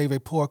attempts to save a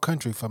poor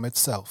country from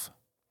itself.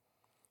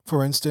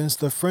 For instance,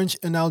 the French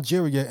in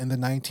Algeria in the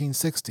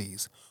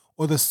 1960s,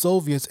 or the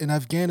Soviets in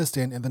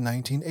Afghanistan in the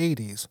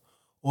 1980s,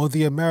 or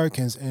the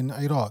Americans in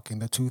Iraq in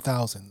the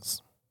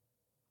 2000s.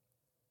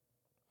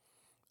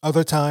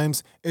 Other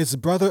times, it's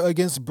brother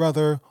against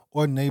brother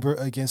or neighbor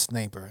against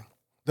neighbor.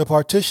 The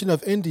partition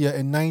of India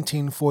in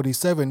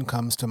 1947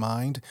 comes to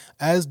mind,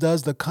 as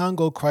does the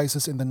Congo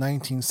crisis in the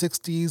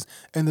 1960s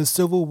and the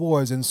civil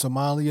wars in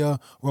Somalia,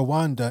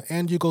 Rwanda,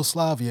 and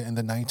Yugoslavia in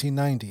the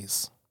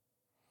 1990s.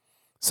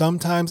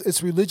 Sometimes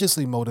it's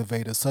religiously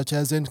motivated, such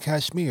as in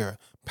Kashmir,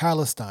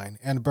 Palestine,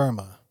 and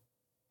Burma.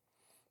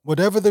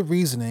 Whatever the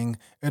reasoning,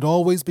 it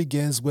always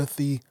begins with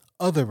the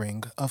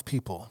othering of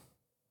people.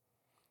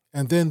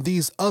 And then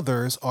these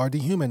others are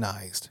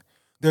dehumanized.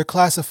 They're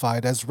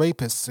classified as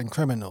rapists and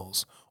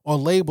criminals, or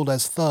labeled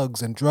as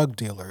thugs and drug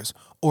dealers,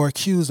 or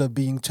accused of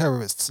being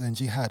terrorists and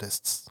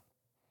jihadists.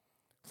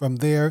 From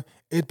there,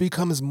 it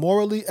becomes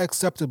morally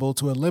acceptable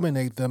to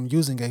eliminate them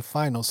using a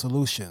final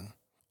solution,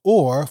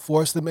 or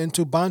force them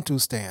into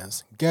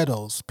Bantustans,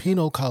 ghettos,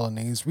 penal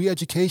colonies,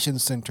 re-education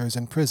centers,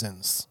 and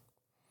prisons.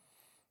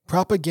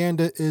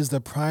 Propaganda is the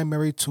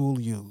primary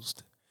tool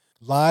used.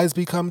 Lies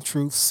become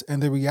truths,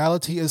 and the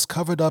reality is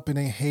covered up in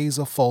a haze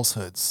of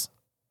falsehoods.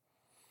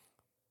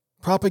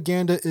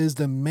 Propaganda is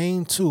the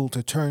main tool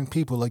to turn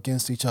people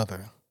against each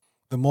other.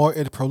 The more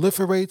it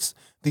proliferates,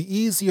 the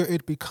easier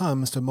it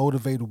becomes to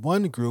motivate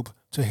one group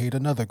to hate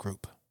another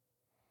group.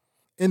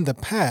 In the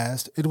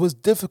past, it was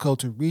difficult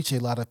to reach a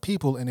lot of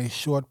people in a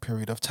short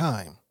period of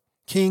time.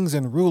 Kings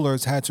and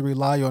rulers had to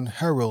rely on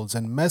heralds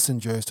and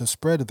messengers to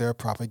spread their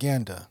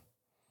propaganda.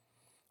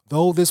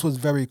 Though this was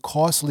very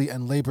costly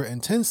and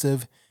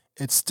labor-intensive,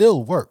 it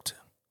still worked.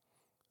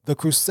 The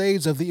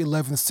Crusades of the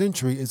 11th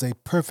century is a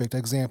perfect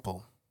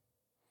example.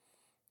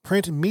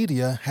 Print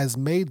media has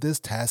made this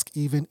task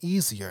even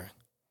easier.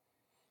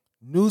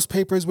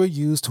 Newspapers were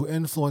used to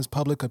influence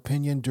public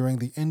opinion during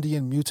the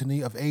Indian Mutiny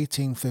of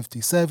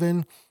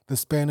 1857, the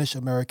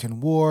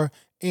Spanish-American War,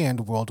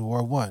 and World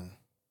War I.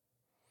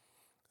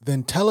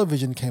 Then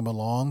television came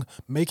along,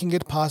 making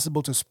it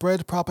possible to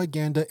spread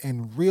propaganda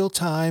in real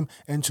time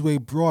and to a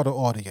broader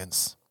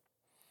audience.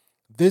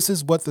 This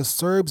is what the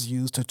Serbs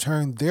used to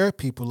turn their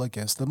people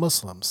against the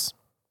Muslims.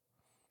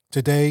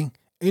 Today,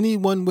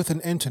 anyone with an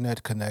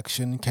internet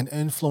connection can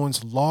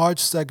influence large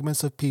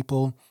segments of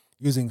people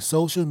using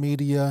social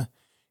media,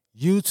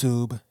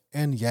 YouTube,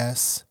 and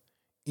yes,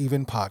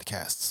 even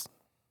podcasts.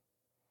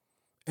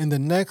 In the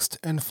next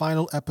and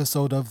final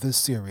episode of this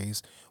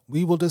series,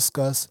 we will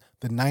discuss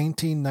the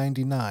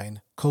 1999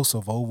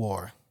 Kosovo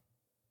War.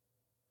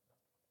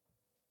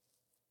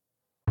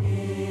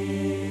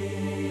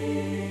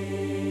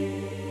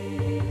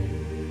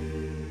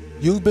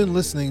 You've been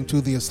listening to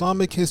the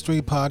Islamic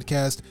History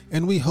Podcast,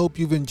 and we hope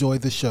you've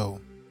enjoyed the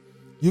show.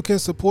 You can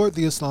support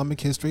the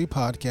Islamic History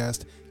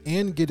Podcast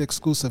and get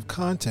exclusive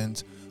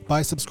content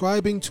by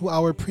subscribing to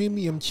our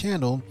premium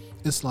channel,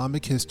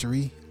 Islamic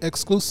History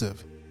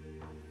Exclusive.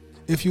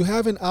 If you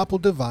have an Apple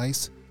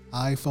device,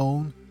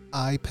 iPhone,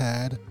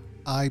 iPad,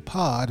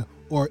 iPod,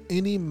 or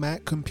any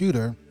Mac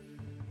computer,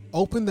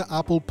 open the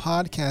Apple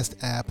Podcast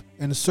app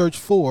and search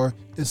for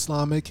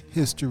Islamic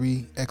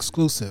History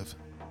Exclusive.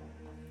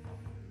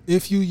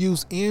 If you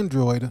use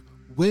Android,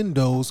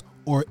 Windows,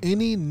 or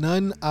any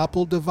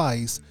non-Apple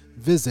device,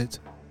 visit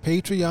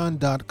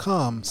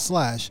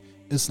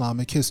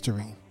patreon.com/Islamic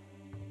History.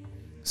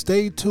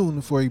 Stay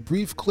tuned for a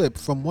brief clip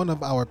from one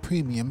of our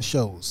premium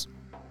shows.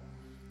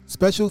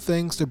 Special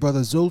thanks to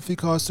Brother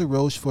Zulfikar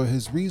Sarosh for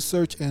his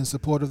research and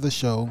support of the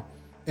show,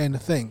 and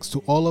thanks to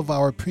all of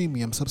our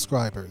premium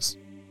subscribers.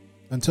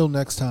 Until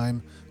next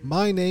time,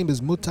 my name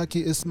is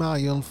Muttaqi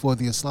Ismail for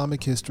the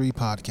Islamic History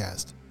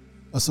Podcast.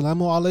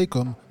 Assalamu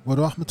alaikum wa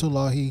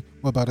rahmatullahi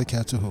wa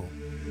barakatuhu.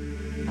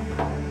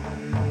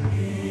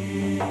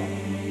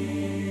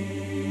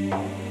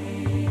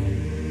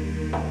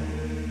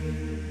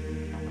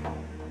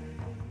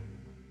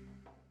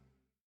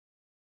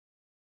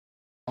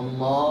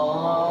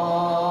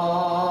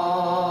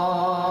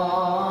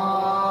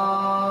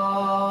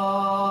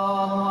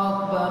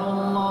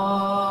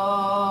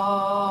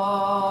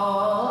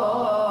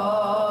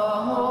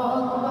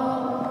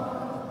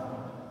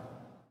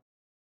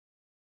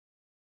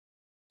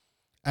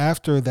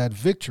 After that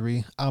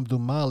victory, Abdul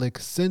Malik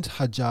sent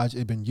Hajjaj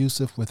ibn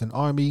Yusuf with an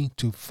army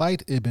to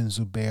fight Ibn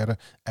Zubair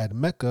at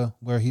Mecca,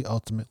 where he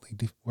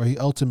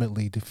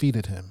ultimately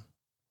defeated him.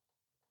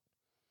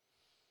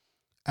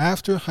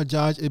 After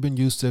Hajjaj ibn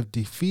Yusuf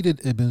defeated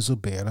Ibn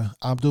Zubair,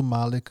 Abdul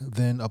Malik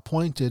then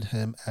appointed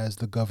him as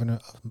the governor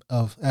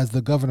of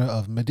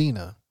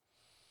Medina.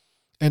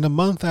 And a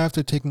month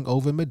after taking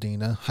over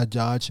Medina,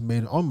 Hajjaj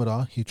made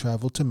Umrah. He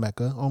traveled to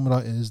Mecca.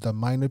 Umrah is the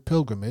minor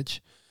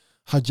pilgrimage.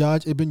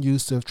 Hajjaj ibn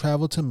Yusuf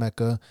traveled to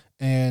Mecca,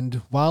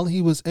 and while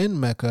he was in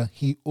Mecca,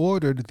 he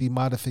ordered the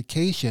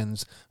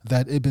modifications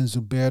that Ibn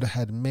Zubair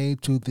had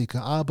made to the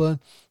Kaaba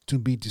to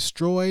be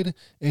destroyed,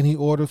 and he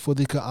ordered for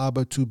the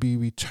Kaaba to be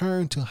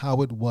returned to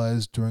how it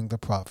was during the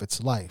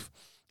Prophet's life.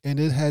 And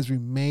it has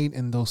remained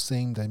in those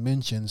same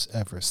dimensions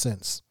ever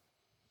since.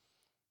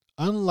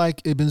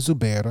 Unlike Ibn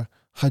Zubair,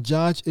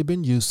 Hajjaj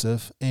ibn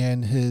Yusuf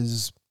and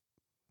his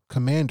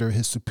commander,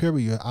 his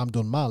superior,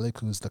 Abdul Malik,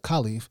 who is the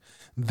caliph,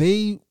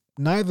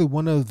 neither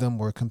one of them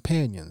were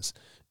companions.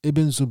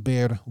 Ibn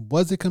Zubair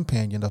was a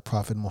companion of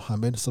Prophet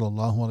Muhammad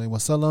sallallahu alaihi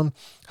wasallam.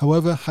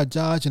 However,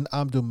 Hajjaj and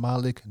Abdul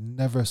Malik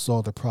never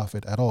saw the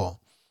Prophet at all.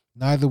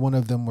 Neither one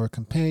of them were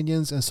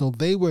companions, and so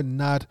they were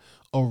not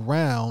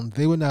around,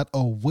 they were not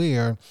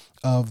aware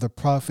of the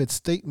Prophet's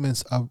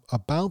statements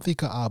about the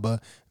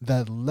Kaaba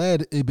that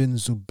led Ibn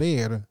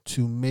Zubair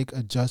to make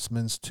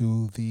adjustments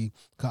to the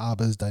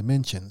Kaaba's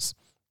dimensions.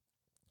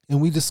 And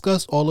we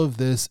discussed all of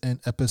this in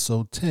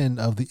episode 10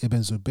 of the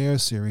Ibn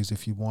Zubair series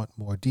if you want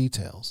more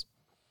details.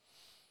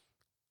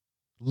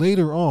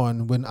 Later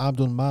on, when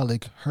Abdul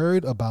Malik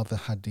heard about the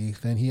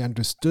hadith and he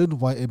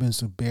understood why Ibn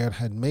Zubair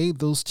had made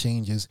those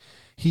changes,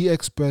 he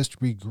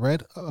expressed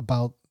regret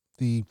about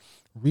the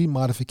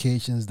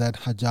remodifications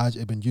that Hajjaj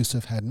ibn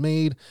Yusuf had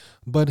made,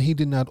 but he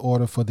did not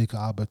order for the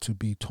Kaaba to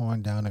be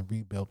torn down and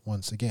rebuilt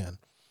once again,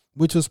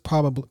 which was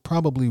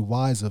probably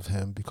wise of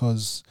him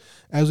because,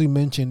 as we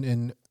mentioned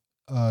in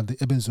the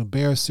Ibn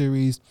Zubair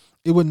series,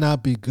 it would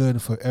not be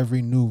good for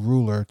every new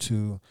ruler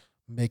to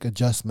make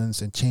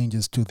adjustments and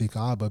changes to the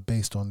Kaaba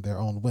based on their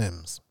own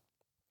whims.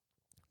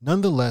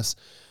 Nonetheless,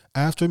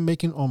 after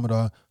making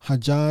Umrah,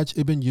 Hajjaj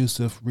ibn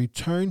Yusuf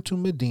returned to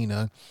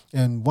Medina,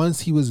 and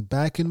once he was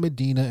back in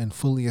Medina and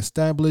fully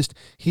established,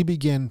 he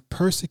began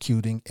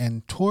persecuting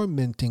and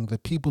tormenting the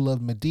people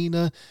of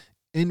Medina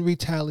in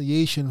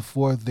retaliation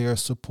for their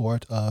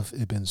support of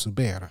Ibn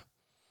Zubair.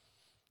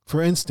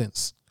 For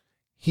instance,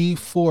 he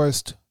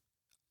forced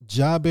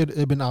Jabir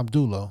ibn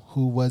Abdullah,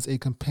 who was a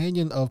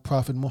companion of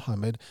Prophet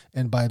Muhammad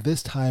and by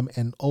this time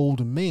an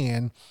old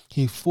man,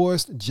 he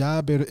forced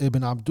Jabir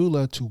ibn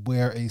Abdullah to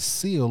wear a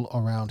seal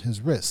around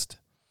his wrist.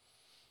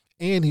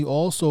 And he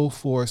also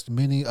forced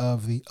many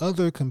of the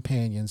other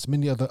companions,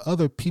 many of the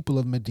other people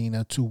of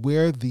Medina to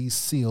wear these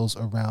seals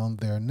around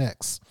their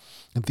necks.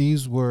 And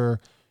these were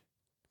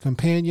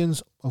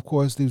companions, of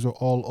course, these were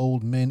all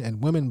old men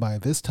and women by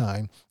this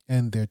time,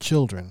 and their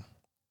children.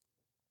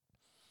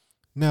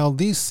 Now,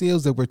 these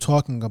seals that we're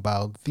talking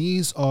about,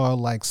 these are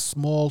like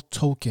small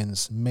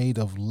tokens made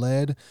of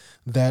lead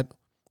that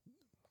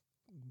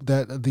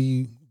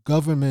the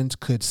government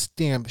could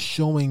stamp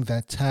showing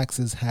that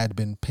taxes had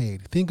been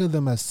paid. Think of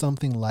them as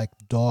something like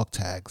dog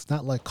tags,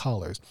 not like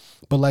collars,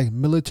 but like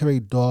military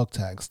dog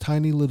tags,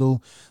 tiny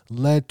little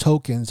lead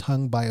tokens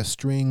hung by a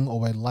string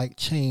or a light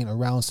chain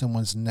around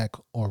someone's neck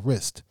or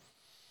wrist.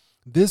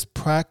 This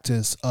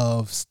practice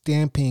of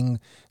stamping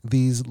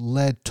these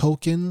lead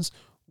tokens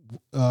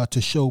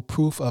to show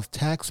proof of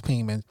tax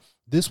payment,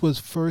 this was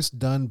first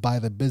done by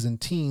the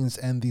Byzantines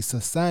and the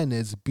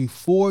Sassanids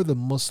before the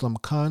Muslim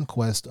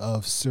conquest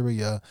of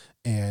Syria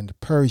and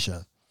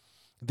Persia.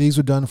 These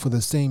were done for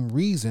the same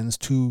reasons,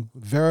 to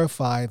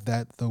verify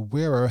that the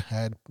wearer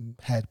had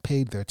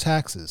paid their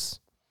taxes.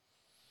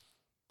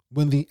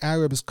 When the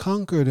Arabs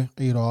conquered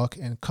Iraq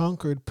and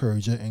conquered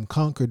Persia and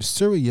conquered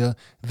Syria,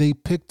 they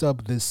picked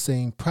up this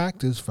same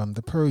practice from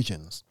the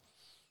Persians.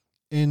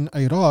 In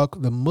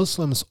Iraq, the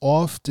Muslims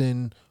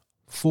often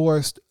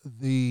forced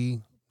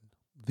the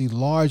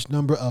large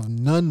number of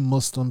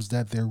non-Muslims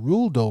that they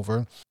ruled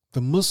over. The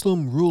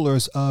Muslim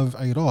rulers of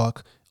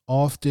Iraq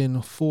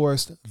often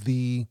forced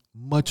the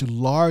much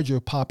larger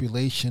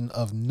population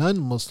of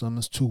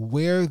non-Muslims to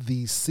wear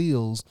these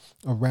seals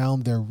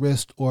around their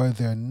wrist or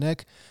their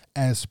neck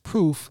as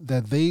proof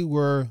that they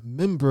were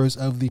members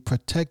of the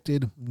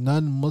protected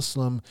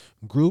non-Muslim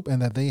group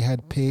and that they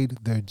had paid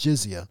their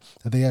jizya,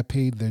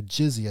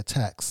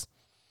 tax.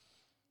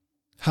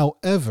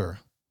 However,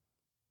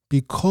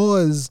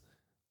 because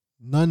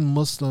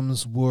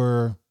non-Muslims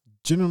were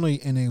generally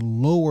in a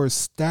lower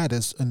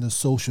status in the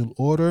social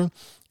order,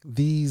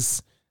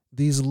 these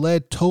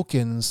lead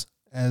tokens,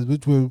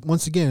 which were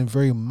once again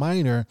very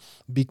minor,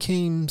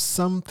 became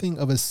something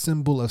of a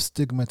symbol of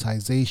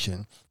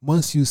stigmatization.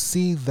 Once you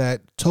see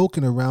that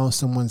token around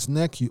someone's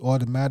neck, you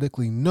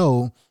automatically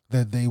know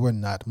that they were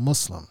not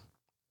Muslim.